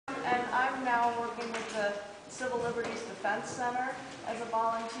now working with the Civil Liberties Defense Center as a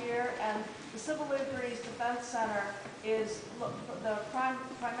volunteer, and the Civil Liberties Defense Center is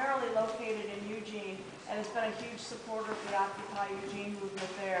primarily located in Eugene, and has been a huge supporter of the Occupy Eugene movement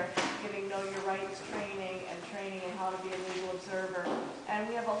there, giving Know Your Rights training and training in how to be a legal observer. And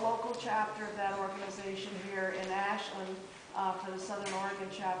we have a local chapter of that organization here in Ashland for the Southern Oregon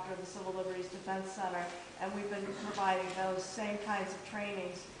chapter of the Civil Liberties Defense Center, and we've been providing those same kinds of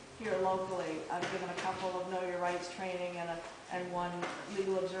trainings here locally. I've given a couple of Know Your Rights training and one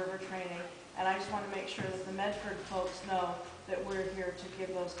legal observer training, and I just want to make sure that the Medford folks know that we're here to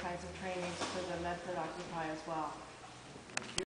give those kinds of trainings to the Medford Occupy as well.